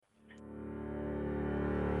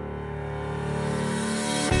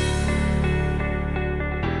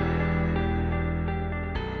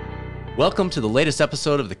Welcome to the latest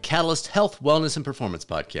episode of the Catalyst Health, Wellness, and Performance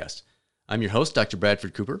Podcast. I'm your host, Dr.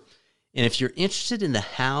 Bradford Cooper, and if you're interested in the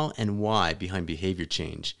how and why behind behavior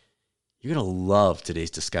change, you're going to love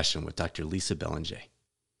today's discussion with Dr. Lisa Belanger.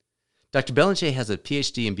 Dr. Belanger has a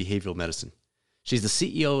PhD in behavioral medicine. She's the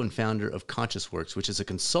CEO and founder of ConsciousWorks, which is a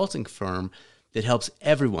consulting firm that helps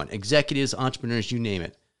everyone, executives, entrepreneurs, you name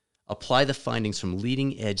it, apply the findings from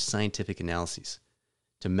leading-edge scientific analyses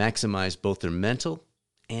to maximize both their mental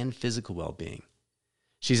and physical well-being.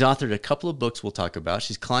 She's authored a couple of books we'll talk about.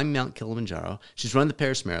 She's climbed Mount Kilimanjaro. She's run the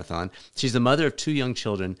Paris Marathon. She's the mother of 2 young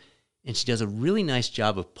children, and she does a really nice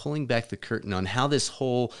job of pulling back the curtain on how this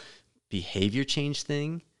whole behavior change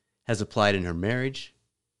thing has applied in her marriage,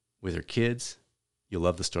 with her kids. You'll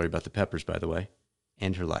love the story about the peppers, by the way,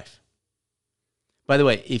 and her life. By the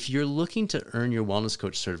way, if you're looking to earn your wellness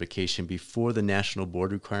coach certification before the national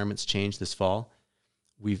board requirements change this fall,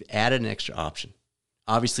 we've added an extra option.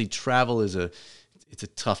 Obviously, travel is a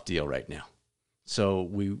tough deal right now. So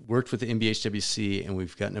we worked with the NBHWC and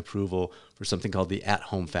we've gotten approval for something called the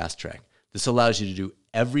at-home fast track. This allows you to do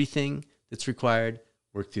everything that's required,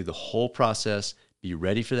 work through the whole process, be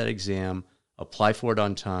ready for that exam, apply for it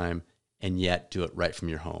on time, and yet do it right from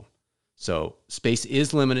your home. So space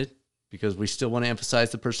is limited because we still want to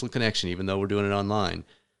emphasize the personal connection, even though we're doing it online.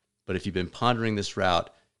 But if you've been pondering this route,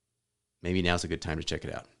 maybe now's a good time to check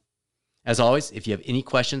it out. As always, if you have any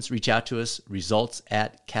questions, reach out to us,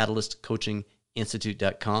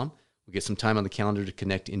 results@catalystcoachinginstitute.com. We'll get some time on the calendar to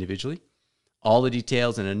connect individually. All the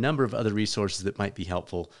details and a number of other resources that might be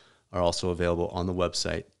helpful are also available on the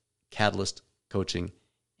website,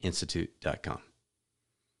 catalystcoachinginstitute.com.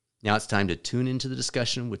 Now it's time to tune into the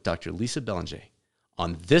discussion with Dr. Lisa Belanger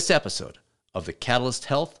on this episode of the Catalyst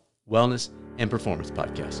Health, Wellness, and Performance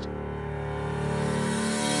Podcast.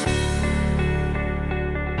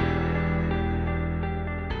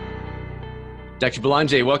 Dr.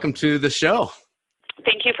 Belanger, welcome to the show.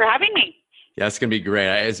 Thank you for having me. Yeah, it's going to be great.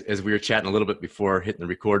 As we were chatting a little bit before hitting the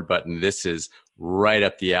record button, this is right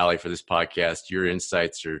up the alley for this podcast. Your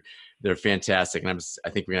insights they're fantastic, and I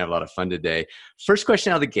think we're going to have a lot of fun today. First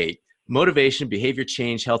question out of the gate: motivation, behavior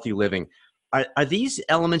change, healthy living. Are these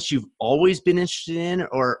elements you've always been interested in,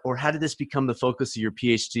 or how did this become the focus of your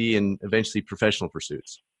PhD and eventually professional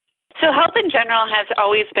pursuits? So health in general has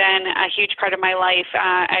always been a huge part of my life.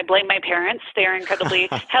 I blame my parents. They're incredibly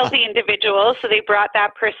healthy individuals, so they brought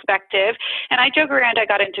that perspective. And I joke around I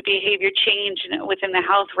got into behavior change within the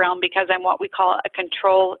health realm because I'm what we call a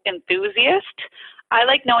control enthusiast. I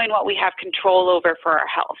like knowing what we have control over for our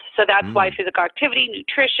health. So that's why physical activity,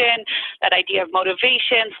 nutrition, that idea of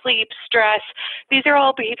motivation, sleep, stress, these are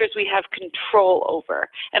all behaviors we have control over.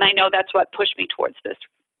 And I know that's what pushed me towards this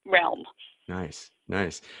realm. Nice.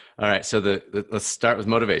 All right, so let's start with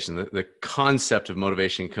motivation. The concept of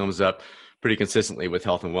motivation comes up pretty consistently with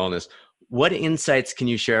health and wellness. What insights can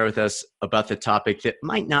you share with us about the topic that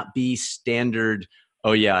might not be standard,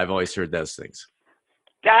 oh yeah, I've always heard those things?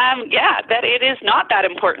 That it is not that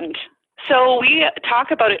important. So we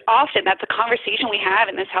talk about it often. That's a conversation we have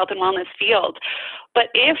in this health and wellness field. But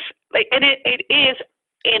it is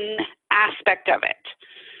an aspect of it.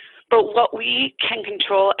 But what we can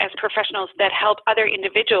control as professionals that help other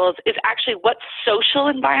individuals is actually what social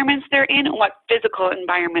environments they're in and what physical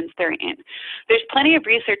environments they're in. There's plenty of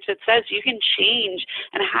research that says you can change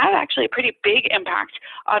and have actually a pretty big impact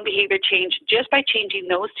on behavior change just by changing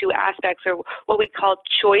those two aspects, or what we call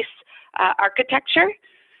choice architecture.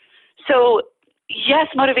 So yes,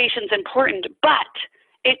 motivation is important, but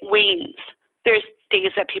it wanes. There's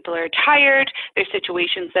days that people are tired. There's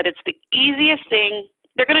situations that it's the easiest thing.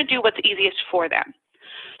 They're going to do what's easiest for them.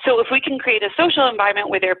 So if we can create a social environment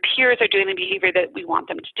where their peers are doing the behavior that we want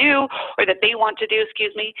them to do, or that they want to do,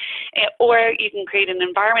 or you can create an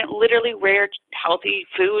environment literally where healthy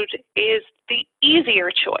food is the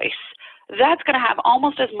easier choice, that's going to have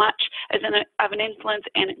almost as much of an influence,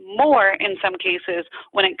 and more in some cases,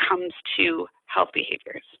 when it comes to health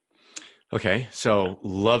behaviors. Okay, so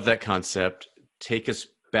love that concept. Take us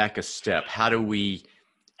back a step. How do we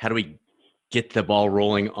get the ball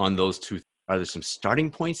rolling on those two? Are there some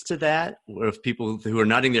starting points to that? Or if people who are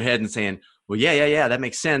nodding their head and saying, well, yeah, that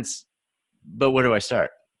makes sense, but where do I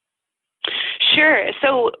start? Sure.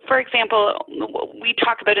 So, for example, what we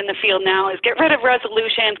talk about in the field now is get rid of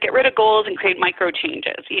resolutions, get rid of goals, and create micro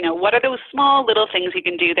changes. What are those small little things you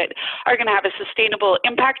can do that are going to have a sustainable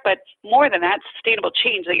impact, but more than that, sustainable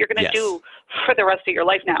change that you're going to do for the rest of your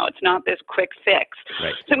life now. It's not this quick fix.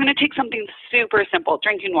 Right. So I'm going to take something super simple,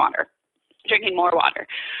 drinking more water.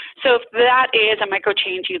 So if that is a micro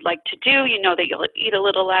change you'd like to do, you know that you'll eat a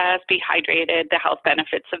little less, be hydrated, the health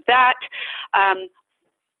benefits of that.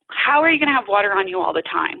 how are you going to have water on you all the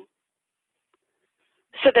time?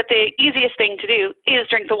 So that the easiest thing to do is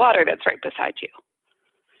drink the water that's right beside you.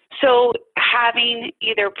 So having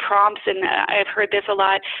either prompts, and I've heard this a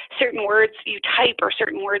lot, certain words you type or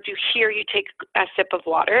certain words you hear, you take a sip of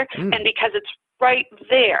water. And because it's right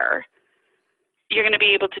there, you're going to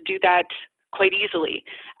be able to do that quite easily.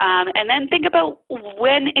 And then think about,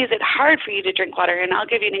 when is it hard for you to drink water? And I'll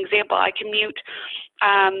give you an example. I commute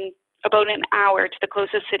about an hour to the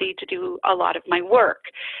closest city to do a lot of my work.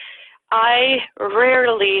 I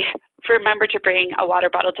rarely remember to bring a water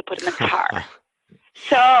bottle to put in the car.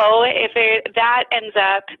 So if that ends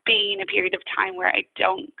up being a period of time where I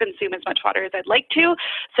don't consume as much water as I'd like to,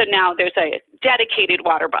 so now there's a dedicated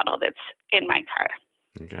water bottle that's in my car.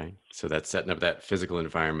 Okay. So that's setting up that physical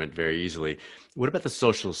environment very easily. What about the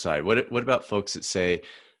social side? What about folks that say,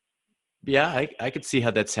 yeah, I could see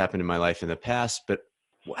how that's happened in my life in the past, but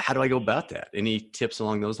how do I go about that? Any tips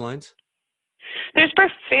along those lines? There's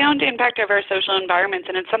profound impact of our social environments,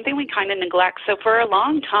 and it's something we kind of neglect. So for a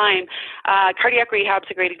long time, cardiac rehab is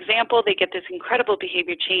a great example. They get this incredible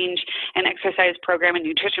behavior change and exercise program and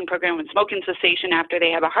nutrition program and smoking cessation after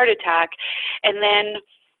they have a heart attack. And then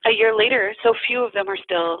a year later, so few of them are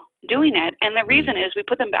still doing it. And the reason is we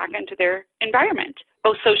put them back into their environment,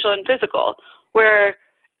 both social and physical, where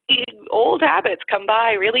old habits come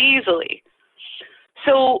by really easily.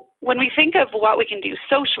 So when we think of what we can do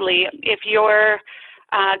socially, if your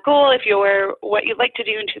goal, what you'd like to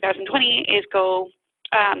do in 2020 is go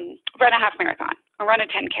run a half marathon or run a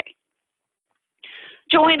 10K,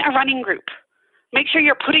 join a running group. Make sure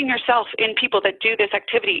you're putting yourself in people that do this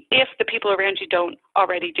activity. If the people around you don't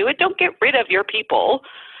already do it, don't get rid of your people.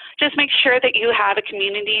 Just make sure that you have a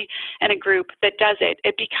community and a group that does it.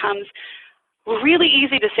 It becomes really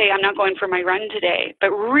easy to say, I'm not going for my run today,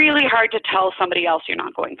 but really hard to tell somebody else you're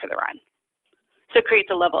not going for the run. So it creates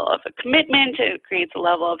a level of a commitment. It creates a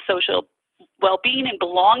level of social well-being and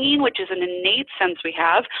belonging, which is an innate sense we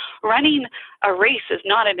have. Running a race is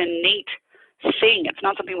not an innate thing. It's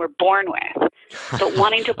not something we're born with. But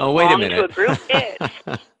wanting to belong to a group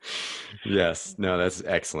is. Yes. No, that's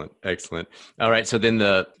excellent. Excellent. All right. So then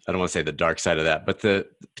I don't want to say the dark side of that, but the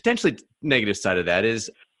potentially negative side of that is,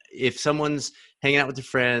 if someone's hanging out with their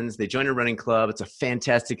friends, they join a running club, it's a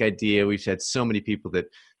fantastic idea. We've had so many people that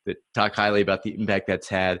talk highly about the impact that's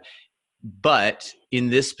had. But in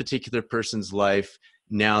this particular person's life,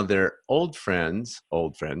 now their old friends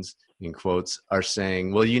in quotes, are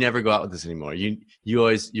saying, well, you never go out with us anymore. You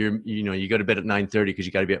always, you go to bed at 9:30 because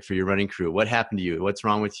you got to be up for your running crew. What happened to you? What's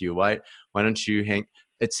wrong with you? Why don't you hang,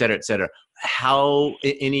 et cetera, et cetera.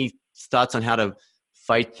 Any thoughts on how to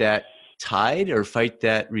fight that tide or fight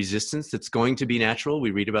that resistance that's going to be natural?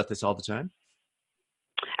 We read about this all the time.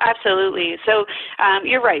 Absolutely. So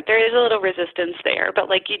you're right. There is a little resistance there, but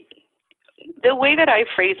the way that I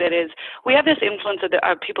phrase it is, we have this influence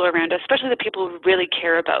of people around us, especially the people we really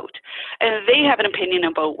care about, and they have an opinion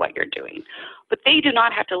about what you're doing, but they do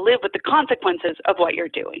not have to live with the consequences of what you're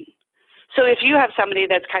doing. So if you have somebody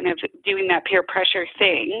that's kind of doing that peer pressure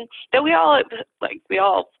thing that we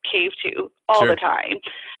all cave to all the time,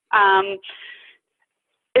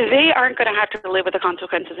 they aren't going to have to live with the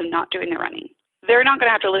consequences of not doing the running. They're not going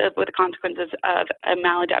to have to live with the consequences of a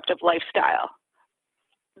maladaptive lifestyle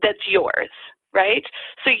that's yours, right?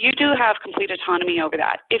 So you do have complete autonomy over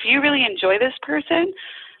that. If you really enjoy this person,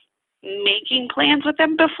 making plans with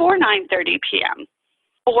them before 9:30 p.m.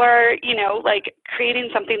 or, creating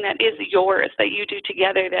something that is yours, that you do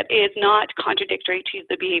together, that is not contradictory to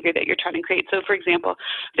the behavior that you're trying to create. So, for example,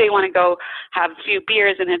 if they want to go have a few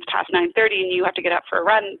beers and it's past 9:30 and you have to get up for a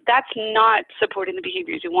run, that's not supporting the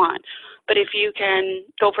behaviors you want. But if you can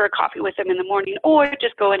go for a coffee with them in the morning, or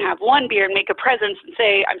just go and have one beer and make a presence and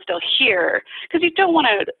say, I'm still here, because you don't want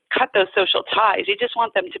to cut those social ties. You just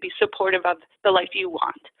want them to be supportive of the life you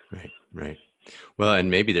want. Right. Well,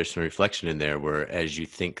 and maybe there's some reflection in there where, as you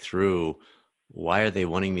think through, why are they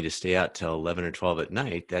wanting me to stay out till 11 or 12 at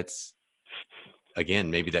night? That's,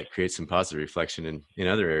 again, maybe that creates some positive reflection in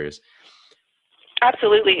other areas.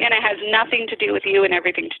 Absolutely. And it has nothing to do with you and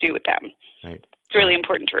everything to do with them. Right. It's really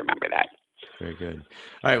important to remember that. Very good.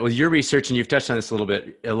 All right. Well, your research, and you've touched on this a little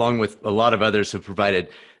bit, along with a lot of others, have provided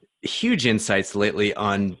huge insights lately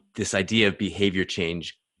on this idea of behavior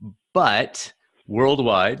change. But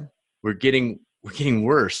worldwide, we're getting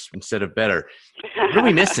worse instead of better. What are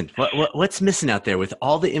we missing? What's missing out there with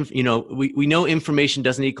all the, we know information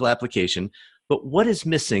doesn't equal application, but what is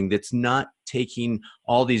missing that's not taking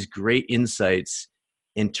all these great insights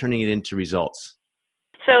and turning it into results?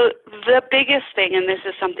 So the biggest thing, and this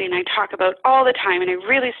is something I talk about all the time and I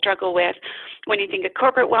really struggle with when you think of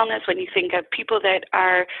corporate wellness, when you think of people that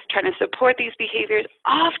are trying to support these behaviors,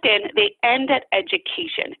 often they end at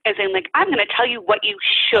education, as in like, I'm going to tell you what you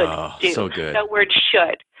should do. So good. That word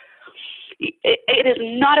should. It is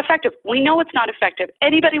not effective. We know it's not effective.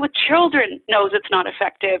 Anybody with children knows it's not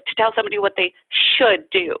effective to tell somebody what they should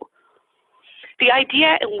do. The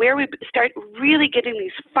idea and where we start really getting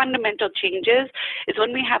these fundamental changes is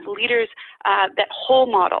when we have leaders that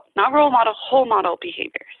whole model, not role model, whole model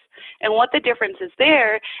behaviors. And what the difference is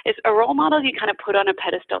there is a role model you kind of put on a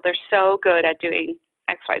pedestal. They're so good at doing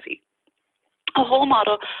X, Y, Z. A whole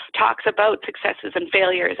model talks about successes and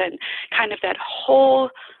failures and kind of that whole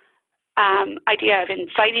idea of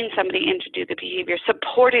inviting somebody in to do the behavior,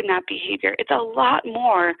 supporting that behavior. It's a lot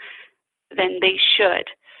more than they should.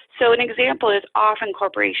 So an example is often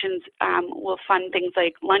corporations will fund things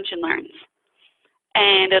like lunch and learns,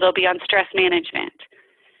 and it'll be on stress management.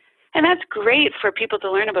 And that's great for people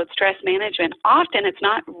to learn about stress management. Often it's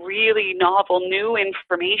not really novel, new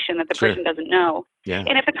information that the person doesn't know. Yeah.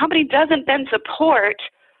 And if the company doesn't then support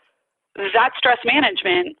that stress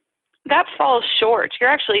management, that falls short.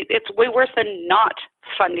 It's way worse than not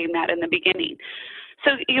funding that in the beginning.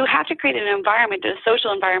 So you have to create an environment, a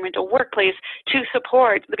social environment, a workplace to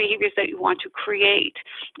support the behaviors that you want to create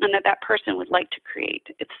and that person would like to create.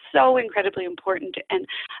 It's so incredibly important. And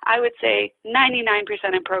I would say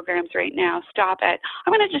 99% of programs right now stop at,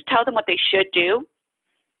 I'm going to just tell them what they should do,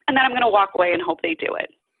 and then I'm going to walk away and hope they do it.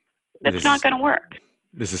 That's not going to work.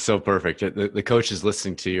 This is so perfect. The coaches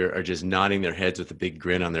listening to you are just nodding their heads with a big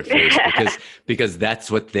grin on their face because that's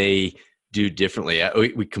what they do differently.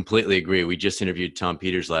 We completely agree. We just interviewed Tom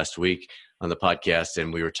Peters last week on the podcast,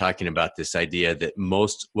 and we were talking about this idea that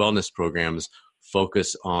most wellness programs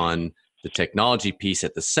focus on the technology piece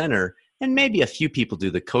at the center, and maybe a few people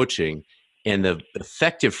do the coaching. And the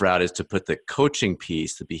effective route is to put the coaching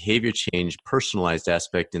piece, the behavior change, personalized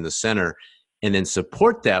aspect in the center, and then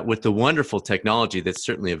support that with the wonderful technology that's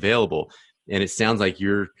certainly available. And it sounds like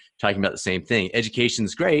you're talking about the same thing.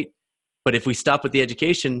 Education's great, but if we stop with the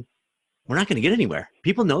education, we're not going to get anywhere.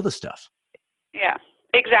 People know the stuff. Yeah,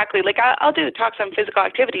 exactly. Like I'll do talks on physical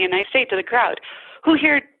activity, and I say to the crowd, who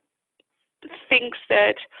here thinks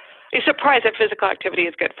that is surprised that physical activity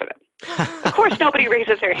is good for them? Of course, nobody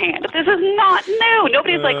raises their hand. This is not new.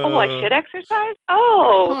 Nobody's like, oh, I should exercise?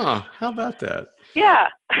 Oh. How about that? Yeah.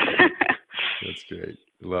 That's great.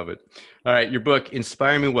 Love it. All right. Your book,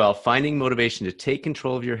 Inspire Me Well, Finding Motivation to Take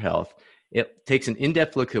Control of Your Health. It takes an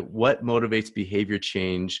in-depth look at what motivates behavior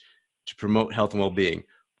change to promote health and well-being.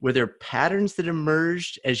 Were there patterns that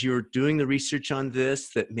emerged as you were doing the research on this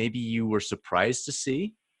that maybe you were surprised to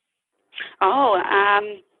see?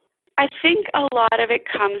 I think a lot of it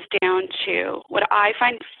comes down to what I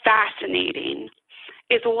find fascinating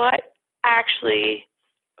is what actually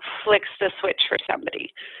flicks the switch for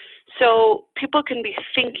somebody. So people can be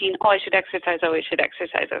thinking, oh, I should exercise. Oh, I should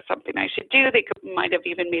exercise. That's something I should do. They might have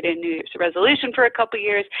even made a New Year's resolution for a couple of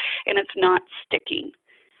years, and it's not sticking.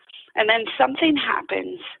 And then something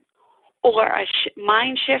happens, or a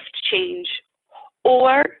mind shift change,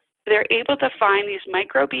 or they're able to find these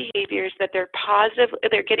micro behaviors that they're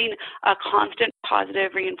getting a constant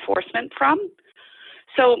positive reinforcement from.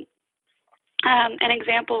 So a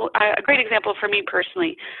great example for me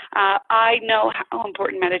personally, I know how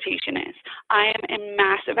important meditation is. I am a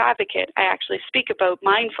massive advocate. I actually speak about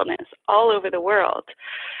mindfulness all over the world.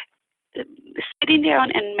 Sitting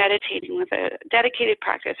down and meditating with a dedicated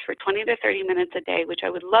practice for 20 to 30 minutes a day, which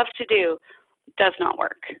I would love to do, does not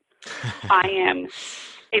work. I am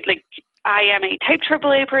a type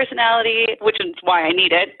AAA personality, which is why I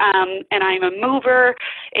need it, and I'm a mover,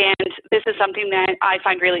 and this is something that I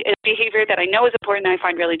find a behavior that I know is important and I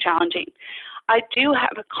find really challenging. I do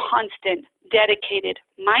have a constant, dedicated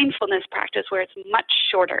mindfulness practice where it's much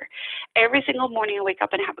shorter. Every single morning I wake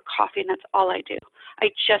up and have a coffee, and that's all I do. I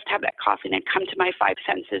just have that coffee and I come to my five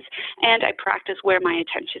senses, and I practice where my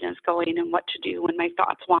attention is going and what to do when my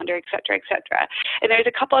thoughts wander, et cetera, et cetera. And there's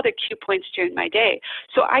a couple other cue points during my day.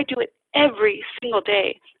 So I do it every single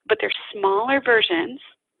day, but they're smaller versions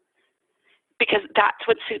because that's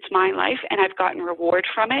what suits my life, and I've gotten reward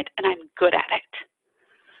from it, and I'm good at it.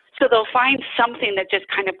 So they'll find something that just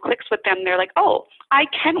kind of clicks with them. They're like, oh, I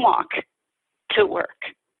can walk to work.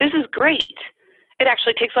 This is great. It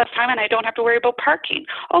actually takes less time and I don't have to worry about parking.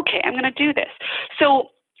 Okay, I'm going to do this. So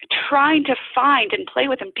trying to find and play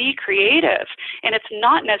with and be creative. And it's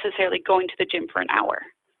not necessarily going to the gym for an hour,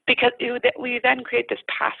 because we then create this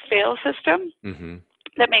pass-fail system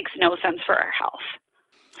that makes no sense for our health.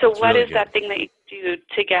 So what is that thing that you do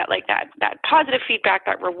to get like that positive feedback,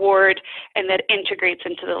 that reward, and that integrates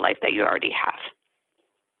into the life that you already have.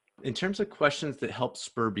 In terms of questions that help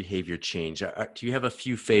spur behavior change, do you have a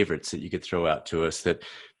few favorites that you could throw out to us that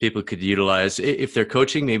people could utilize? If they're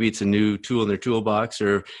coaching, maybe it's a new tool in their toolbox,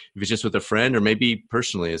 or if it's just with a friend, or maybe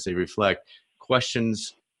personally as they reflect,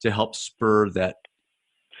 questions to help spur that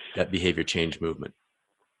behavior change movement.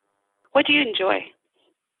 What do you enjoy?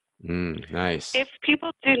 Nice. If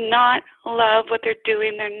people do not love what they're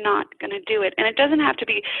doing, they're not going to do it. And it doesn't have to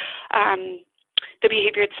be the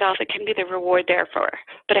behavior itself. It can be the reward therefore,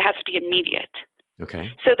 but it has to be immediate.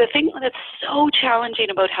 Okay. So the thing that's so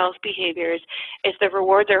challenging about health behaviors is the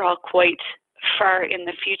rewards are all quite far in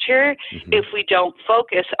the future if we don't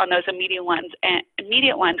focus on those immediate ones,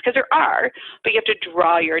 because there are, but you have to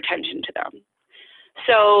draw your attention to them.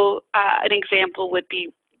 So an example would be,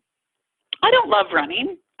 I don't love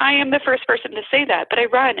running. I am the first person to say that, but I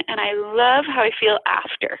run and I love how I feel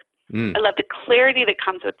after. I love the clarity that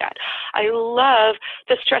comes with that. I love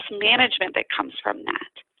the stress management that comes from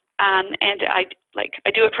that. And I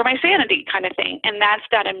do it for my sanity kind of thing. And that's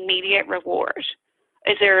that immediate reward.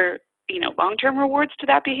 Is there, long-term rewards to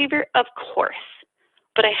that behavior? Of course.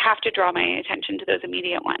 But I have to draw my attention to those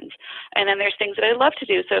immediate ones. And then there's things that I love to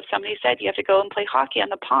do. So if somebody said you have to go and play hockey on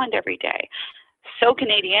the pond every day, so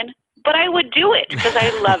Canadian, but I would do it because I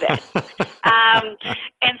love it.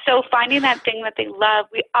 And so finding that thing that they love,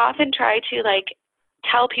 we often try to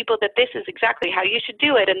tell people that this is exactly how you should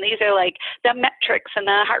do it. And these are the metrics and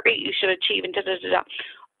the heart rate you should achieve and da-da-da-da.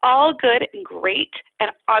 All good and great and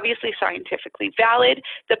obviously scientifically valid.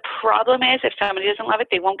 The problem is if somebody doesn't love it,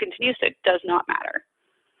 they won't continue, so it does not matter.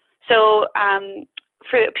 So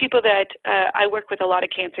for people that I work with a lot of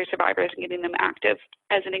cancer survivors and getting them active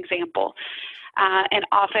as an example. And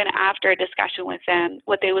often after a discussion with them,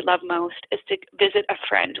 what they would love most is to visit a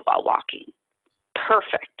friend while walking.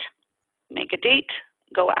 Perfect. Make a date,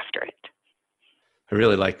 go after it. I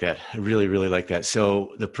really like that. I really, really like that.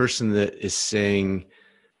 So the person that is saying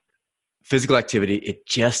physical activity, it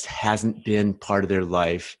just hasn't been part of their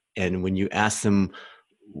life. And when you ask them,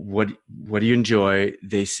 what do you enjoy?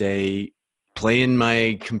 They say, playing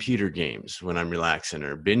my computer games when I'm relaxing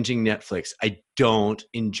or binging Netflix. I don't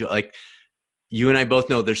enjoy, you and I both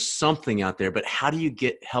know there's something out there, but how do you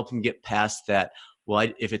help them get past that? Well,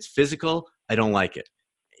 if it's physical, I don't like it.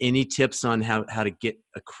 Any tips on how to get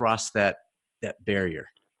across that barrier?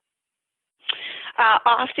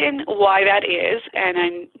 Often why that is, and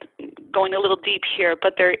I'm going a little deep here,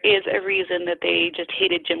 but there is a reason that they just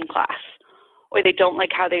hated gym class, or they don't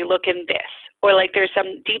like how they look in this, or there's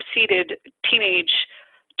some deep-seated teenage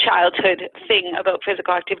childhood thing about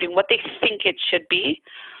physical activity and what they think it should be.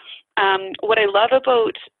 What I love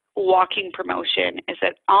about walking promotion is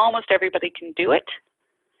that almost everybody can do it.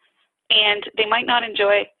 And they might not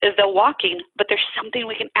enjoy the walking, but there's something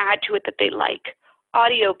we can add to it that they like.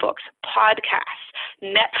 Audiobooks, podcasts,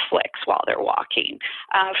 Netflix while they're walking,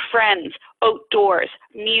 friends, outdoors,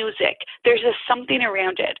 music. There's just something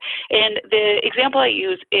around it. And the example I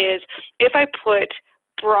use is if I put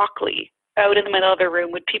broccoli out in the middle of a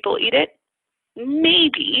room, would people eat it?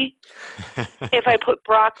 Maybe. If I put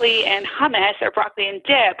broccoli and hummus or broccoli and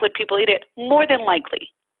dip, would people eat it? More than likely.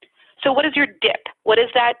 So what is your dip? What is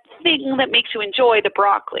that thing that makes you enjoy the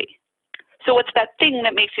broccoli? So what's that thing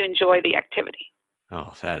that makes you enjoy the activity?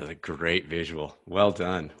 Oh, that is a great visual. Well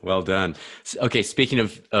done. Well done. Okay, speaking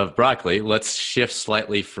of broccoli, let's shift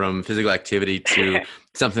slightly from physical activity to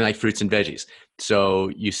something like fruits and veggies. So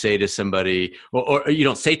you say to somebody, or you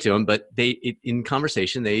don't say to them, but in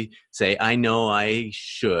conversation, they say, I know I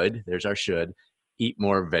should, there's our should, eat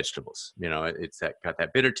more vegetables. It's got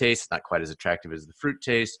that bitter taste, not quite as attractive as the fruit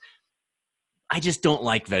taste. I just don't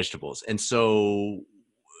like vegetables. And so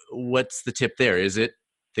what's the tip there? Is it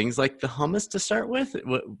things like the hummus to start with?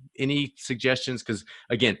 Any suggestions? Because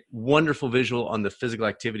again, wonderful visual on the physical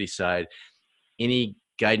activity side. Any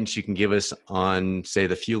guidance you can give us on, say,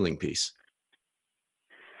 the fueling piece?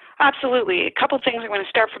 Absolutely. A couple of things. I'm going to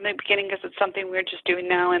start from the beginning because it's something we're just doing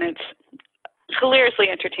now, and it's hilariously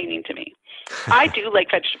entertaining to me. I do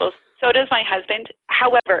like vegetables. So does my husband.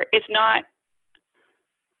 However, it's not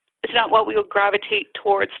what we would gravitate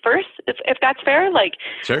towards first, if that's fair.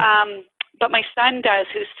 Sure. But my son does,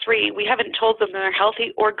 who's 3. We haven't told them they're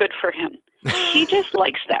healthy or good for him. He just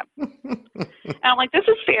likes them. And I'm like, this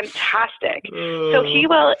is fantastic. So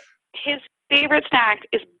his favorite snack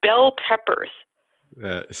is bell peppers.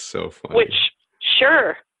 That is so funny. Which,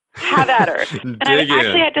 sure, have at her. And I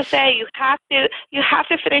actually had to say, you have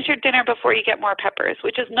to finish your dinner before you get more peppers,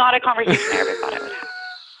 which is not a conversation I ever thought I would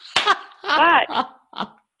have.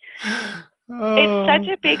 But It's such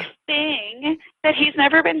Oh, a big thing that he's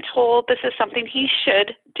never been told this is something he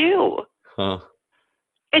should do. huh.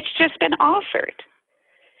 It's just been offered.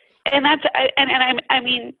 And that's, I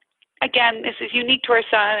mean, again, this is unique to our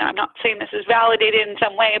son. I'm not saying this is validated in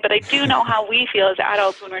some way, but I do know how we feel as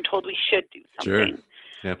adults when we're told we should do Sure. something.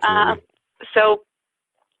 Um, Absolutely. so,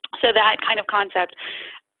 so that kind of concept.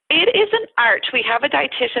 It is an art. We have a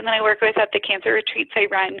dietitian that I work with at the cancer retreats I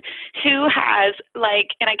run who has like,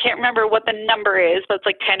 and I can't remember what the number is, but it's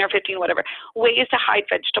like 10 or 15, whatever, ways to hide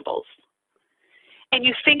vegetables. And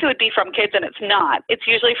you think it would be from kids, and it's not. It's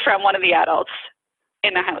usually from one of the adults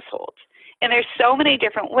in the household. And there's so many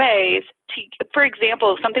different ways to, for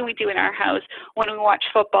example, something we do in our house when we watch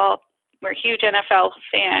football, we're huge NFL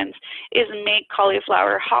fans, is make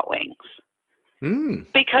cauliflower hot wings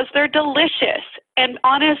Mm. because they're delicious. And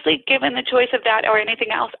honestly, given the choice of that or anything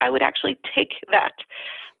else, I would actually take that.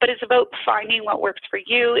 But it's about finding what works for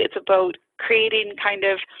you. It's about creating kind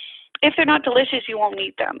of, if they're not delicious, you won't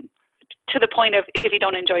eat them. To the point of if you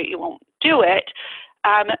don't enjoy it, you won't do it.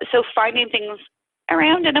 So finding things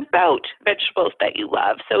around and about vegetables that you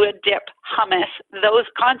love. So a dip, hummus, those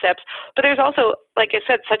concepts. But there's also, like I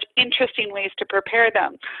said, such interesting ways to prepare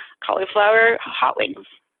them. Cauliflower hot wings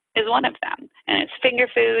is one of them. And it's finger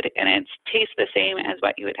food and it tastes the same as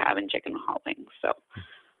what you would have in chicken hot wings. So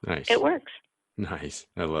Nice. it works. Nice.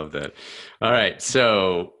 I love that. All right.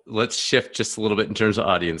 So let's shift just a little bit in terms of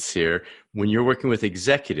audience here. When you're working with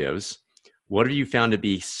executives, what have you found to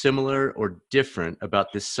be similar or different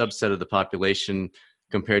about this subset of the population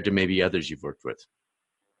compared to maybe others you've worked with?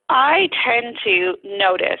 I tend to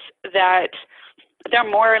notice that they're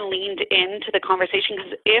more leaned into the conversation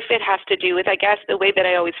because if it has to do with, I guess, the way that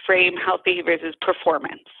I always frame health behaviors is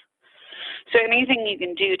performance. So anything you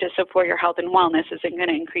can do to support your health and wellness isn't going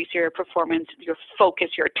to increase your performance, your focus,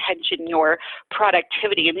 your attention, your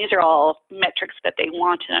productivity. And these are all metrics that they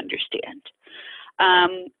want to understand.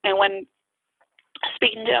 And when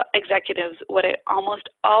speaking to executives, what I almost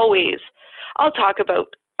always, I'll talk about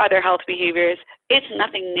other health behaviors. It's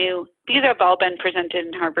nothing new. These have all been presented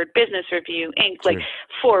in Harvard Business Review, Inc., like Sure.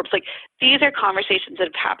 Forbes. Like these are conversations that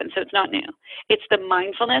have happened, so it's not new. It's the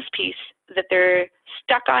mindfulness piece that they're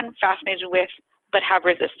stuck on, fascinated with, but have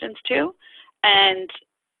resistance to. And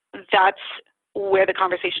that's where the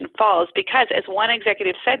conversation falls because as one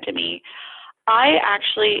executive said to me, I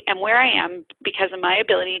actually am where I am because of my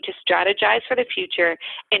ability to strategize for the future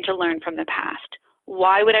and to learn from the past.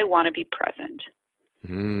 Why would I want to be present?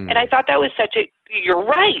 And I thought that was such a, you're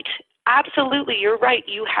right. Absolutely, you're right.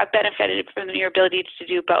 You have benefited from your ability to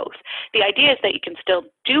do both. The idea is that you can still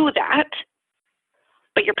do that,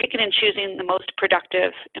 but you're picking and choosing the most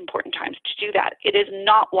productive, important times to do that. It is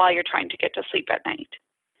not while you're trying to get to sleep at night.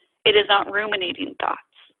 It is not ruminating thoughts.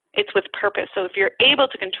 It's with purpose. So if you're able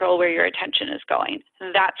to control where your attention is going,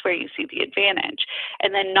 that's where you see the advantage.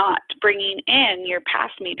 And then not bringing in your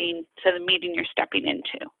past meeting to the meeting you're stepping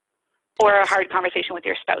into, or a hard conversation with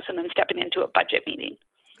your spouse and then stepping into a budget meeting.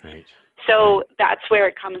 Right. So that's where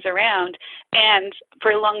it comes around. And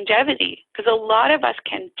for longevity, because a lot of us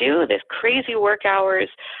can do this crazy work hours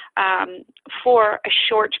for a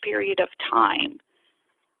short period of time.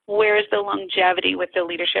 Where is the longevity with the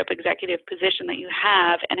leadership executive position that you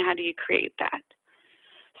have, and how do you create that?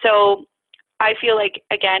 So I feel like,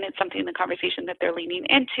 again, it's something in the conversation that they're leaning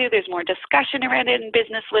into. There's more discussion around it in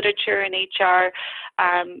business literature and HR,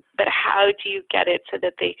 but how do you get it so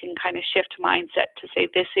that they can kind of shift mindset to say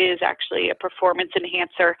this is actually a performance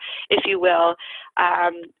enhancer, if you will.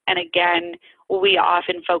 And again, we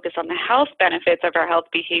often focus on the health benefits of our health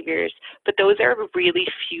behaviors, but those are really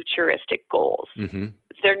futuristic goals. Mm-hmm.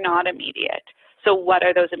 They're not immediate. So what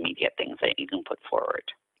are those immediate things that you can put forward?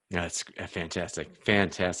 Yeah, that's fantastic.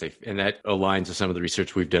 Fantastic. And that aligns with some of the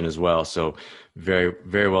research we've done as well. So very,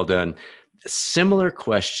 very well done. Similar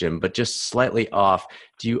question, but just slightly off.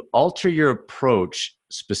 Do you alter your approach,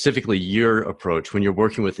 specifically your approach, when you're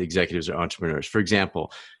working with executives or entrepreneurs? For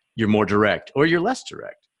example, you're more direct or you're less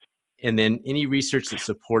direct. And then any research that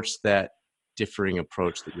supports that differing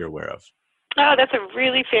approach that you're aware of? Oh, that's a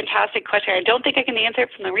really fantastic question. I don't think I can answer it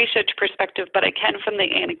from the research perspective, but I can from the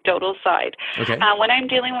anecdotal side. Okay. When I'm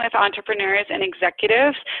dealing with entrepreneurs and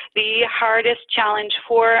executives, the hardest challenge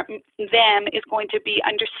for them is going to be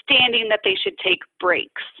understanding that they should take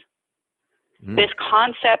breaks. This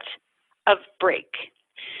concept of break.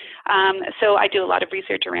 So I do a lot of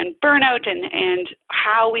research around burnout and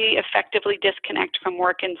how we effectively disconnect from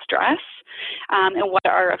work and stress, and what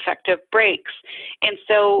are effective breaks. And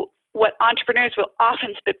so what entrepreneurs will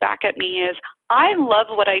often spit back at me is, I love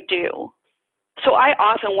what I do. So I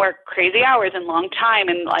often work crazy hours and long time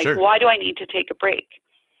and like, Sure. Why do I need to take a break?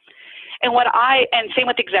 And same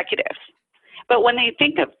with executives. But when they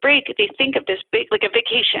think of break, they think of this big, like a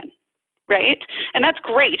vacation, right? And that's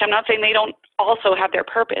great. I'm not saying they don't also have their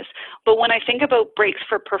purpose. But when I think about breaks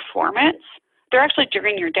for performance, they're actually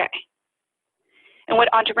during your day. And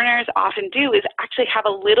what entrepreneurs often do is actually have a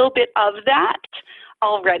little bit of that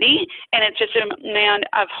already, and it's just a demand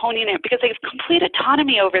of honing it because they have complete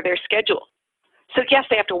autonomy over their schedule. So yes,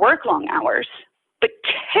 they have to work long hours, but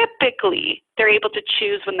typically they're able to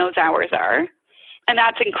choose when those hours are. And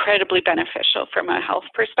that's incredibly beneficial from a health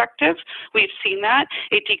perspective. We've seen that.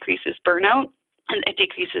 It decreases burnout and it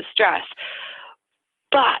decreases stress.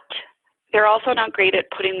 But they're also not great at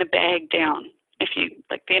putting the bag down. If you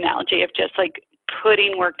like the analogy of just like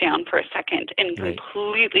putting work down for a second and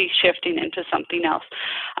completely shifting into something else.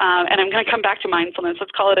 And I'm going to come back to mindfulness.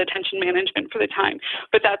 Let's call it attention management for the time.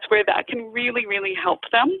 But that's where that can really, really help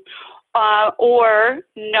them. Or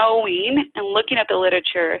knowing and looking at the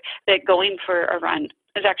literature that going for a run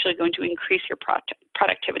is actually going to increase your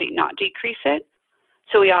productivity, not decrease it.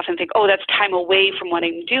 So we often think, oh, that's time away from what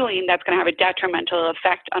I'm doing. That's going to have a detrimental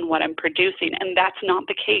effect on what I'm producing. And that's not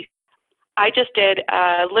the case. I just did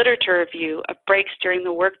a literature review of breaks during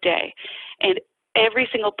the workday, and every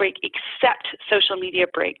single break except social media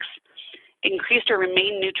breaks increased or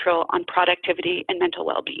remained neutral on productivity and mental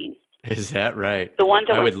well-being. Is that right? The ones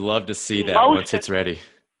that I would love to see that once it's ready.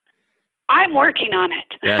 I'm working on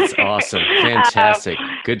it. That's awesome. Fantastic.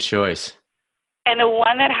 Good choice. And the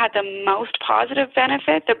one that had the most positive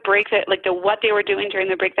benefit, the break that, like what they were doing during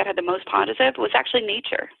the break that had the most positive was actually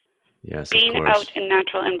nature. Yes, being out in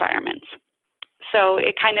natural environments. So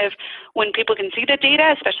it kind of, when people can see the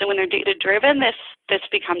data, especially when they're data driven, this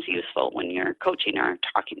becomes useful when you're coaching or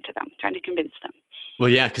talking to them, trying to convince them. Well,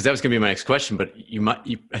 yeah, because that was going to be my next question, but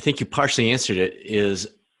I think you partially answered it. Is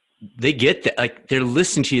they get that, like they're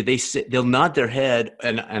listening to you. They'll nod their head,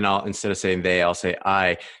 and I'll, instead of saying they, I'll say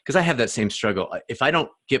I, because I have that same struggle. If I don't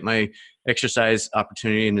get my exercise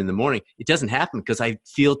opportunity in the morning, it doesn't happen because I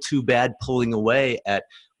feel too bad pulling away at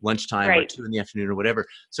lunchtime or 2 in the afternoon or whatever.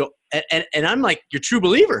 So, and I'm like your true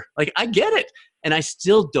believer. Like I get it, and I'm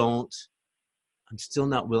still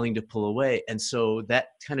not willing to pull away. And so that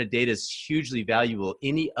kind of data is hugely valuable.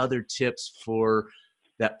 Any other tips for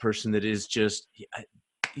that person that is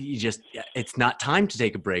it's not time to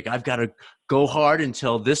take a break. I've got to go hard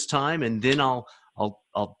until this time, and then I'll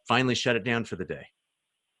finally shut it down for the day.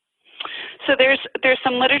 So there's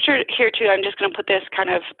some literature here too. I'm just going to put this kind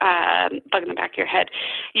of bug in the back of your head.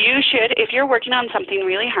 You should, if you're working on something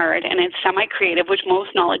really hard and it's semi-creative, which most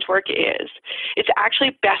knowledge work is, it's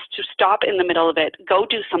actually best to stop in the middle of it, go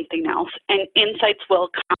do something else, and insights will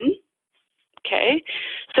come. Okay,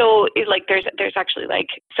 so there's actually like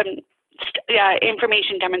some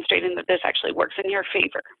information demonstrating that this actually works in your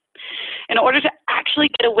favor. In order to actually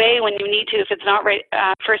get away when you need to, if it's not right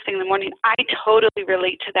first thing in the morning, I totally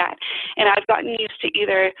relate to that. And I've gotten used to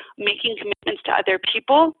either making commitments to other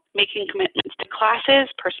people, making commitments to classes,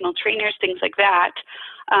 personal trainers, things like that,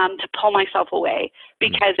 to pull myself away.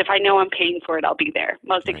 Because if I know I'm paying for it, I'll be there.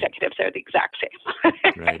 Most executives are the exact same.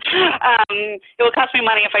 Right. It will cost me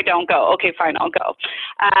money if I don't go. Okay, fine, I'll go.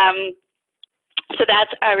 So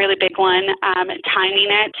that's a really big one. Timing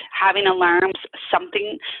it, having alarms,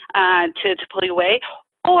 something to pull you away,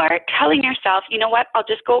 or telling yourself, you know what, I'll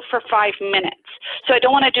just go for 5 minutes. So I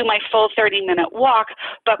don't want to do my full 30-minute walk,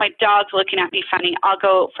 but my dog's looking at me funny. I'll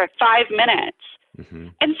go for 5 minutes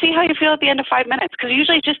and see how you feel at the end of 5 minutes. Because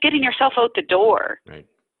usually it's just getting yourself out the door, right?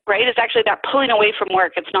 It's actually that pulling away from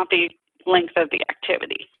work. It's not the length of the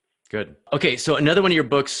activity. Good. Okay, so another one of your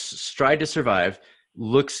books, Stride to Survive,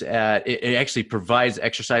 looks at, it actually provides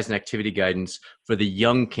exercise and activity guidance for the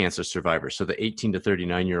young cancer survivor, so the 18 to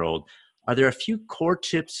 39-year-old. Are there a few core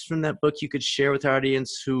tips from that book you could share with our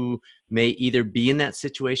audience who may either be in that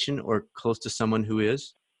situation or close to someone who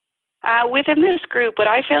is? Within this group, what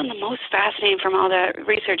I found the most fascinating from all the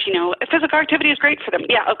research, physical activity is great for them.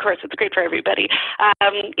 Yeah, of course, it's great for everybody.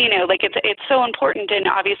 It's so important and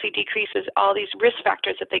obviously decreases all these risk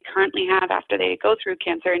factors that they currently have after they go through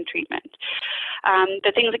cancer and treatment.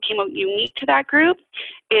 The things that came out unique to that group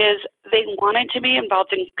is they wanted to be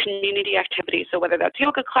involved in community activities. So whether that's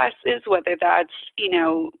yoga classes, whether that's,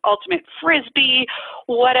 ultimate frisbee,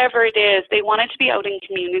 whatever it is, they wanted to be out in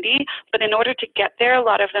community. But in order to get there, a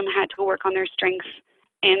lot of them had to work on their strengths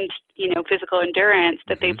and, physical endurance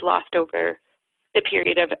that they've lost over the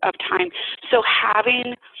period of time. So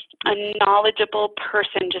having a knowledgeable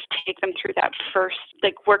person just take them through that first,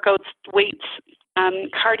 workouts, weights,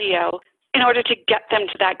 cardio, in order to get them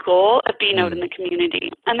to that goal of being out in the community.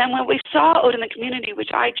 And then what we saw out in the community,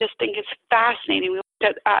 which I just think is fascinating, we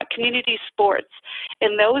community sports,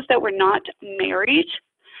 and those that were not married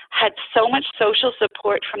had so much social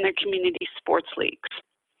support from their community sports leagues.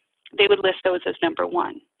 They would list those as number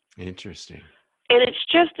one. Interesting. And it's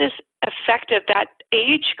just this effect of that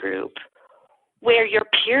age group where your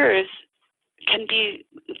peers can be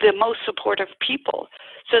the most supportive people.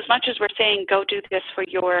 So as much as we're saying, go do this for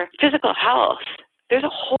your physical health, there's a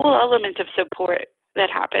whole element of support that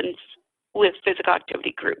happens with physical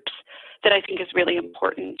activity groups that I think is really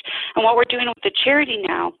important. And what we're doing with the charity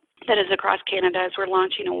now that is across Canada is we're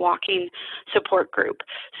launching a walking support group.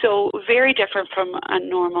 So very different from a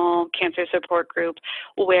normal cancer support group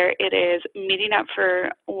where it is meeting up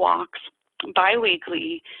for walks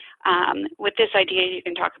bi-weekly with this idea you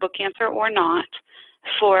can talk about cancer or not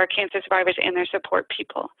for cancer survivors and their support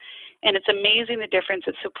people. And it's amazing the difference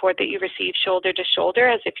of support that you receive shoulder to shoulder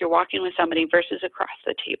as if you're walking with somebody versus across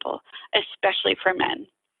the table, especially for men.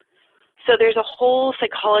 So there's a whole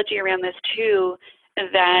psychology around this too,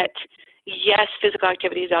 that yes, physical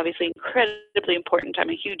activity is obviously incredibly important. I'm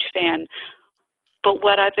a huge fan. But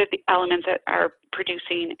what other elements that are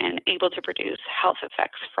producing and able to produce health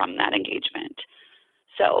effects from that engagement?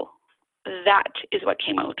 So that is what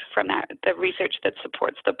came out from that, the research that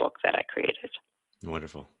supports the book that I created.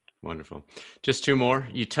 Wonderful. Wonderful. Just two more.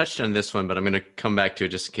 You touched on this one, but I'm going to come back to it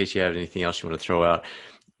just in case you have anything else you want to throw out.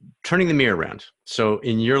 Turning the mirror around. So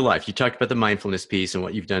in your life, you talked about the mindfulness piece and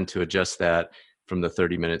what you've done to adjust that from the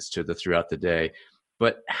 30 minutes to the throughout the day.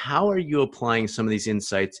 But how are you applying some of these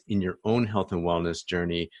insights in your own health and wellness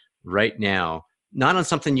journey right now? Not on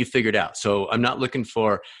something you figured out. So I'm not looking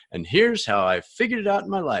for, and here's how I figured it out in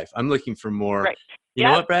my life. I'm looking for more, right. You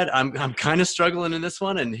know what, Brad? I'm kind of struggling in this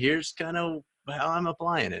one, and here's kind of how I'm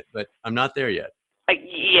applying it, but I'm not there yet.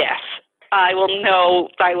 Yes. I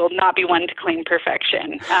will not be one to claim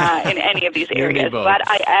perfection in any of these areas, but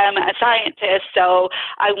I am a scientist, so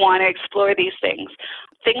I want to explore these things.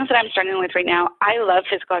 Things that I'm struggling with right now, I love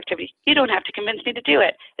physical activity. You don't have to convince me to do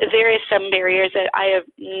it. There is some barriers that I have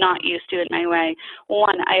not used to in my way.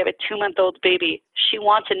 One, I have a 2-month-old baby. She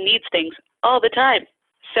wants and needs things all the time.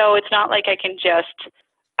 So it's not like I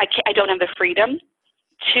don't have the freedom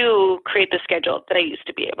to create the schedule that I used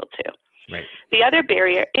to be able to. Right. The other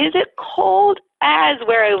barrier is it cold as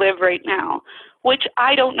where I live right now, which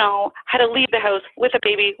I don't know how to leave the house with a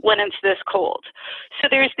baby when it's this cold. So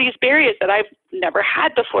there's these barriers that I've never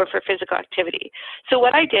had before for physical activity. So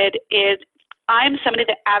what I did is I'm somebody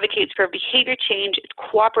that advocates for behavior change,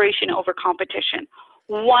 cooperation over competition.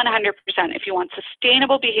 100%. If you want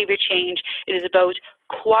sustainable behavior change, it is about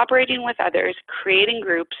cooperating with others, creating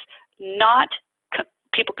groups, not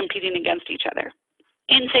people competing against each other.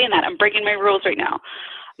 In saying that, I'm breaking my rules right now.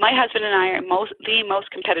 My husband and I are the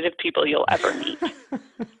most competitive people you'll ever meet.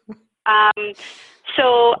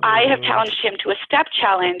 So I have challenged him to a step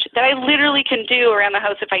challenge that I literally can do around the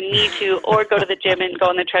house if I need to, or go to the gym and go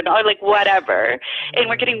on the treadmill, or like whatever. And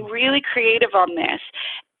we're getting really creative on this.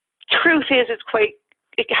 Truth is,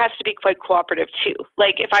 it has to be quite cooperative too.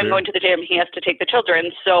 Like if I'm going to the gym, he has to take the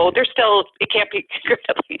children. So it can't be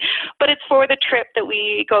incredibly, but it's for the trip that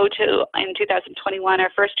we go to in 2021,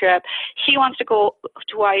 our first trip. He wants to go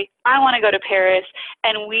to Hawaii. I want to go to Paris,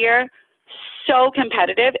 and we're so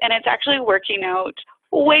competitive, and it's actually working out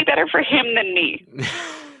way better for him than me,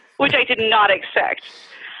 which I did not expect.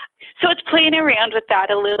 So it's playing around with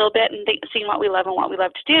that a little bit and seeing what we love and what we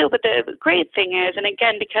love to do. But the great thing is, and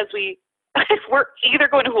again, because we're either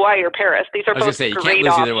going to Hawaii or Paris. These are both great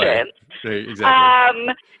options. Right,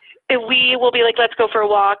 exactly. We will be like, let's go for a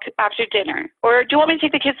walk after dinner. Or do you want me to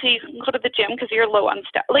take the kids so you can go to the gym because you're low on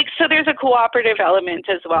stuff? So there's a cooperative element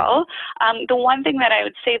as well. The one thing that I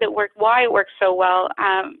would say that why it works so well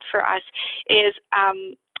for us is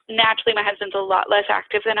naturally my husband's a lot less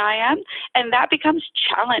active than I am, and that becomes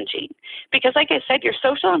challenging because, like I said, your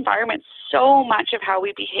social environment's so much of how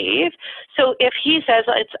we behave. So if he says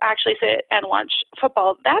let's actually sit and watch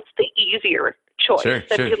football, that's the easier choice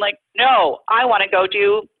than being like, no, I want to go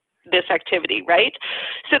do this activity, right?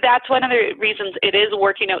 So that's one of the reasons it is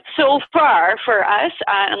working out so far for us,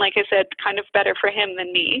 and like I said, kind of better for him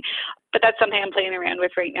than me. But that's something I'm playing around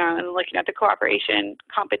with right now and looking at the cooperation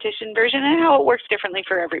competition version and how it works differently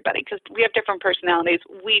for everybody because we have different personalities.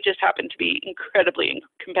 We just happen to be incredibly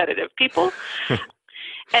competitive people.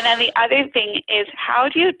 And then the other thing is, how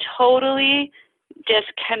do you totally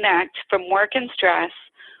disconnect from work and stress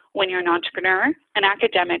when you're an entrepreneur, an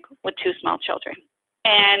academic with 2 small children?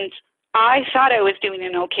 And I thought I was doing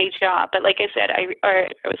an okay job, but like I said, I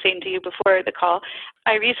was saying to you before the call,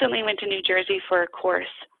 I recently went to New Jersey for a course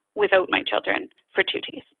without my children for 2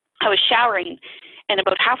 days. I was showering And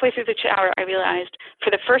about halfway through the shower, I realized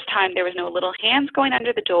for the first time there was no little hands going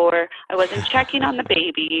under the door. I wasn't checking on the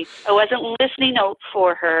baby. I wasn't listening out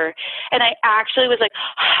for her. And I actually was like,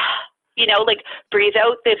 like breathe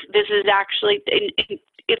out. This is actually,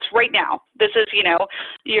 it's right now. This is,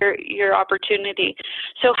 your opportunity.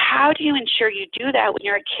 So how do you ensure you do that when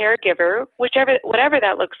you're a caregiver, whatever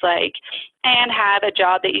that looks like, and have a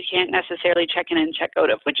job that you can't necessarily check in and check out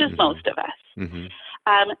of, which is most of us. Mm-hmm.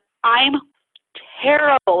 I'm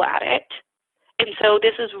terrible at it. And so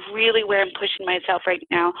this is really where I'm pushing myself right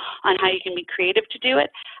now on how you can be creative to do it,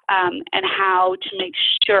 and how to make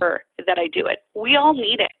sure that I do it. We all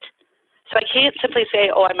need it. So I can't simply say,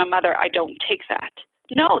 oh, I'm a mother, I don't take that.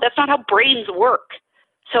 No, that's not how brains work.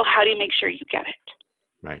 So how do you make sure you get it?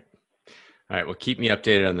 Right. All right. Well, keep me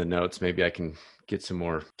updated on the notes. Maybe I can get some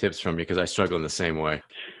more tips from you, because I struggle in the same way.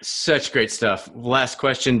 Such great stuff. Last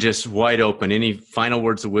question, just wide open. Any final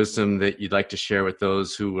words of wisdom that you'd like to share with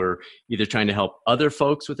those who are either trying to help other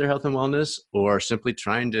folks with their health and wellness, or simply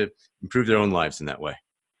trying to improve their own lives in that way?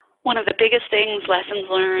 One of the biggest things, lessons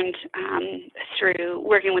learned through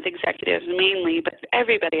working with executives mainly, but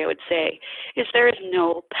everybody I would say, is there is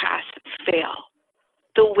no pass fail.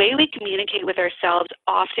 The way we communicate with ourselves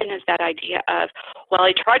often is that idea of, well,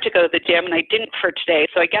 I tried to go to the gym and I didn't for today,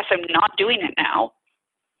 so I guess I'm not doing it now.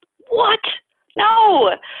 What?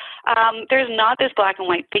 No. There's not this black and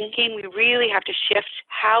white thinking. We really have to shift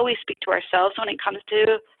how we speak to ourselves when it comes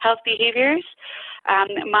to health behaviors.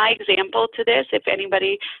 My example to this, if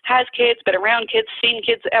anybody has kids, been around kids, seen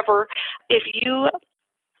kids ever, if you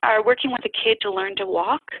are working with a kid to learn to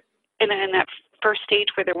walk, and then in that first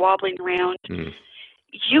stage where they're wobbling around,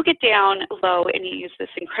 you get down low and you use this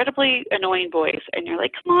incredibly annoying voice, and you're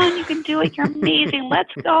like, come on, you can do it. You're amazing.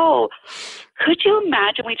 Let's go. Could you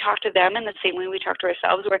imagine we talk to them in the same way we talk to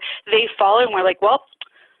ourselves, where they fall and we're like, well,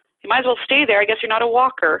 you might as well stay there. I guess you're not a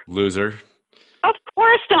walker. Loser. Of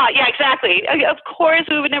course not. Yeah, exactly. Of course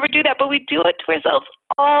we would never do that, but we do it to ourselves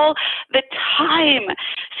all the time.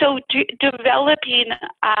 So developing,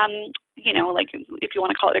 like if you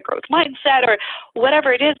want to call it a growth mindset or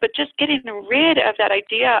whatever it is, but just getting rid of that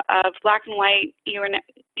idea of black and white,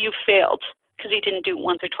 you failed because you didn't do it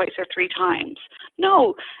once or twice or three times.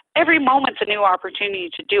 No, every moment's a new opportunity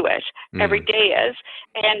to do it. Every day is.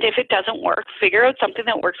 And if it doesn't work, figure out something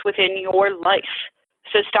that works within your life.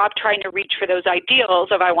 So stop trying to reach for those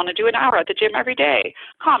ideals of, I want to do an hour at the gym every day.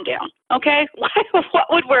 Calm down, okay? What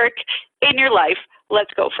would work in your life?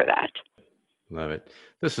 Let's go for that. Love it.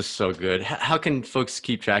 This is so good. How can folks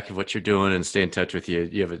keep track of what you're doing and stay in touch with you?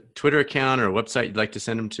 Do you have a Twitter account or a website you'd like to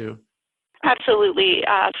send them to? Absolutely.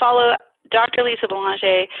 Follow Dr. Lisa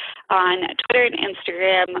Belanger on Twitter and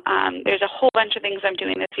Instagram. There's a whole bunch of things I'm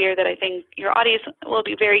doing this year that I think your audience will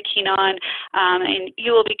be very keen on, and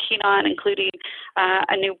you will be keen on, including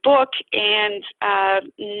a new book. And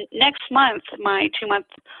next month, my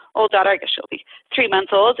 2-month-old daughter, I guess she'll be 3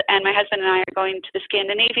 months old, and my husband and I are going to the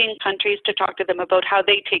Scandinavian countries to talk to them about how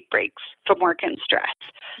they take breaks from work and stress.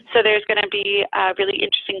 So there's going to be a really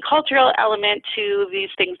interesting cultural element to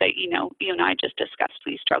these things that, you and I just discussed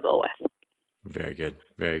we struggle with. Very good.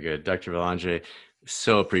 Very good. Dr. Belanger,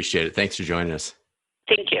 so appreciate it. Thanks for joining us.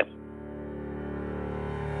 Thank you.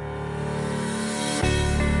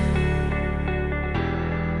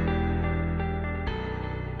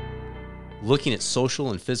 Looking at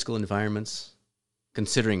social and physical environments,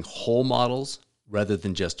 considering whole models rather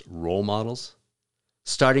than just role models,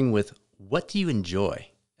 starting with what do you enjoy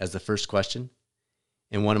as the first question,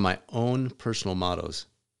 and one of my own personal mottos,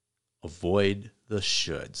 avoid the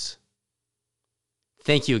shoulds.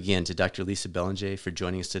 Thank you again to Dr. Lisa Belanger for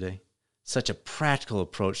joining us today. Such a practical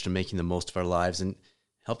approach to making the most of our lives and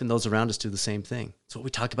helping those around us do the same thing. It's what we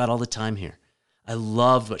talk about all the time here. I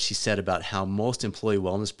loved what she said about how most employee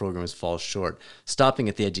wellness programs fall short, stopping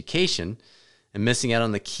at the education and missing out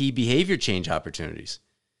on the key behavior change opportunities.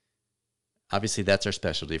 Obviously, that's our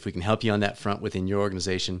specialty. If we can help you on that front within your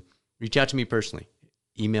organization, reach out to me personally.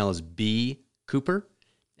 Email is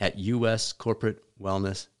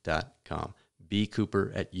bcooper@uscorporatewellness.com.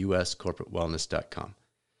 bcooper@uscorporatewellness.com.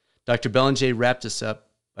 Dr. Belanger wrapped us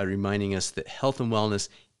up by reminding us that health and wellness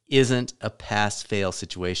isn't a pass-fail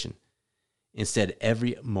situation. Instead,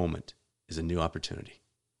 every moment is a new opportunity.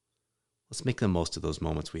 Let's make the most of those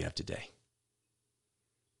moments we have today.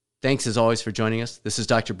 Thanks as always for joining us. This is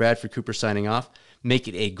Dr. Bradford Cooper signing off. Make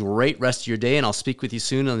it a great rest of your day, and I'll speak with you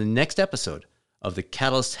soon on the next episode of the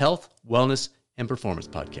Catalyst Health, Wellness, and Performance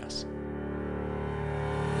Podcast.